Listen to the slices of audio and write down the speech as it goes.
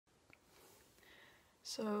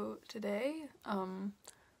So today,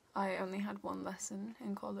 I only had one lesson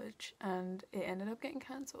in college and it ended up getting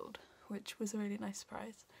cancelled, which was a really nice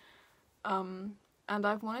surprise. And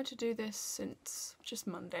I've wanted to do this since just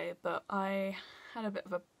Monday, but I had a bit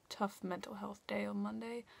of a tough mental health day on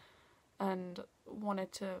Monday and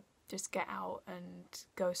wanted to just get out and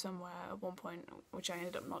go somewhere at one point, which I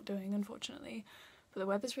ended up not doing, unfortunately. But the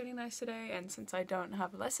weather's really nice today, and since I don't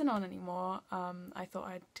have a lesson on anymore, I thought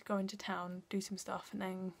I'd go into town, do some stuff, and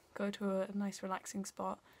then go to a nice relaxing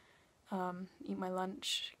spot, eat my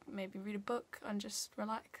lunch, maybe read a book, and just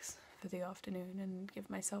relax for the afternoon and give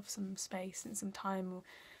myself some space and some time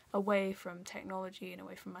away from technology and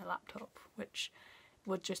away from my laptop, which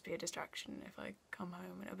would just be a distraction if I come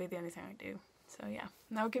home and it'll be the only thing I do. So yeah,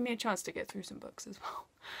 that would give me a chance to get through some books as well.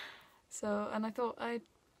 So, and I thought I'd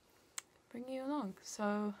bring you along,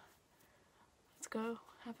 so let's go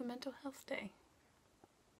have a mental health day.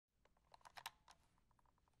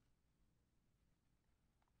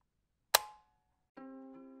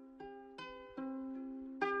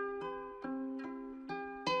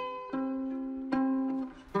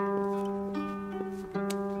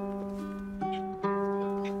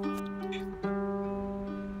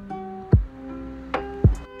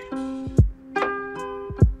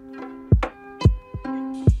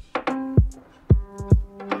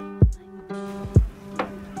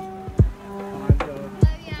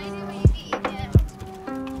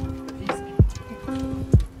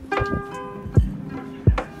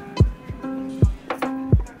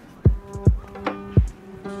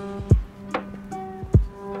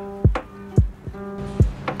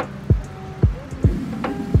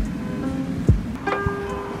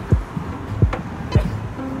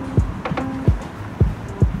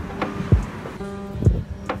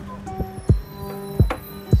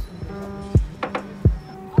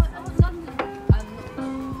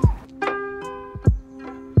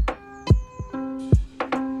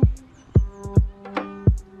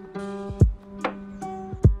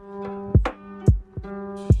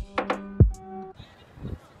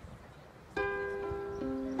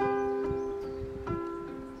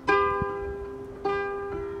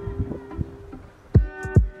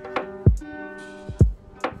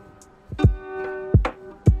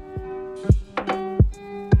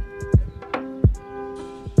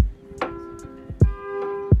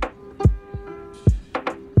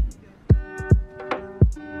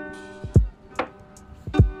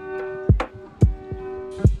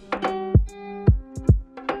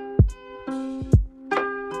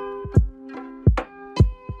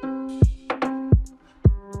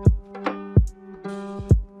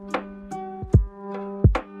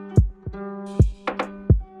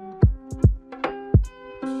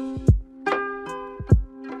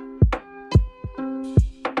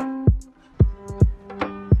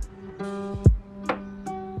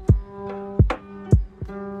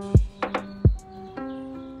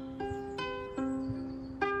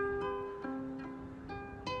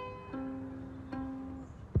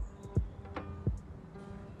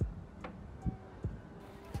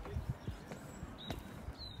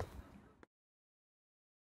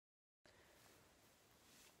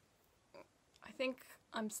 I think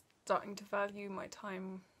I'm starting to value my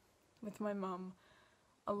time with my mum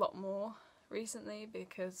a lot more recently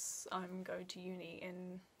because I'm going to uni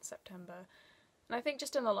in September, and I think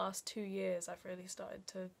just in the last 2 years I've really started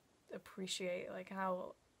to appreciate like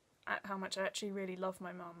how much I actually really love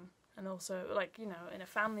my mum, and also like, you know, in a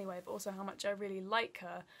family way, but also how much I really like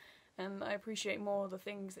her, and I appreciate more the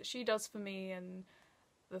things that she does for me and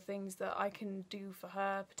the things that I can do for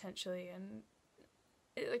her potentially. And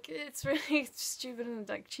it's really stupid and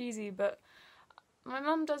like cheesy, but my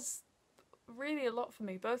mum does really a lot for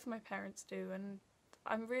me. Both of my parents do, and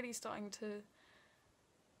I'm really starting to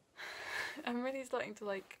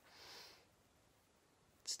like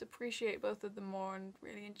just appreciate both of them more and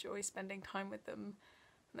really enjoy spending time with them.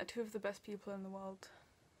 And they're two of the best people in the world.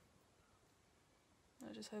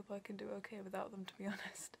 I just hope I can do okay without them, to be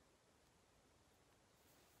honest.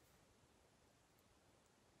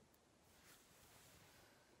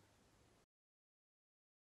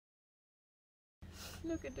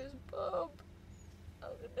 Look at this bub.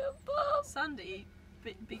 Look at that bub. Sandy,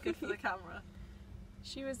 be good for the camera.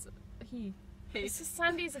 She was he. It's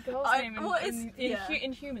Sandy's a girl's name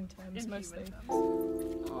in human terms, mostly.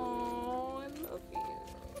 Oh, I love you.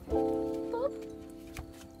 Bub.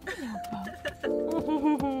 Yeah, bub.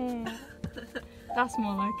 That's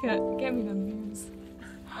more like it. Get me the news.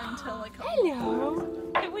 Until I come.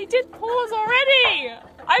 Hello. We did pause already.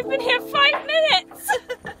 I've been here 5 minutes.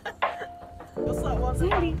 What's that one?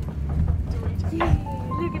 Sandy. Yeah,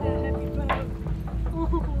 look at that happy bub.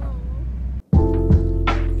 Oh.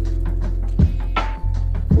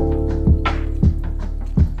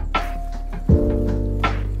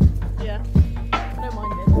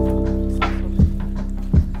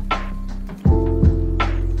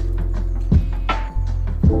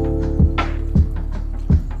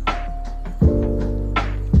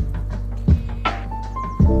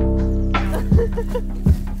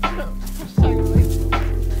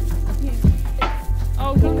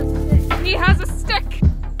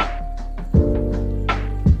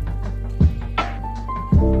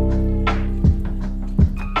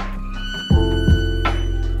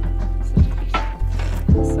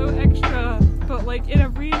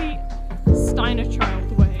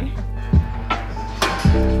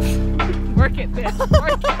 Work it, bitch.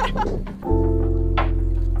 Work it.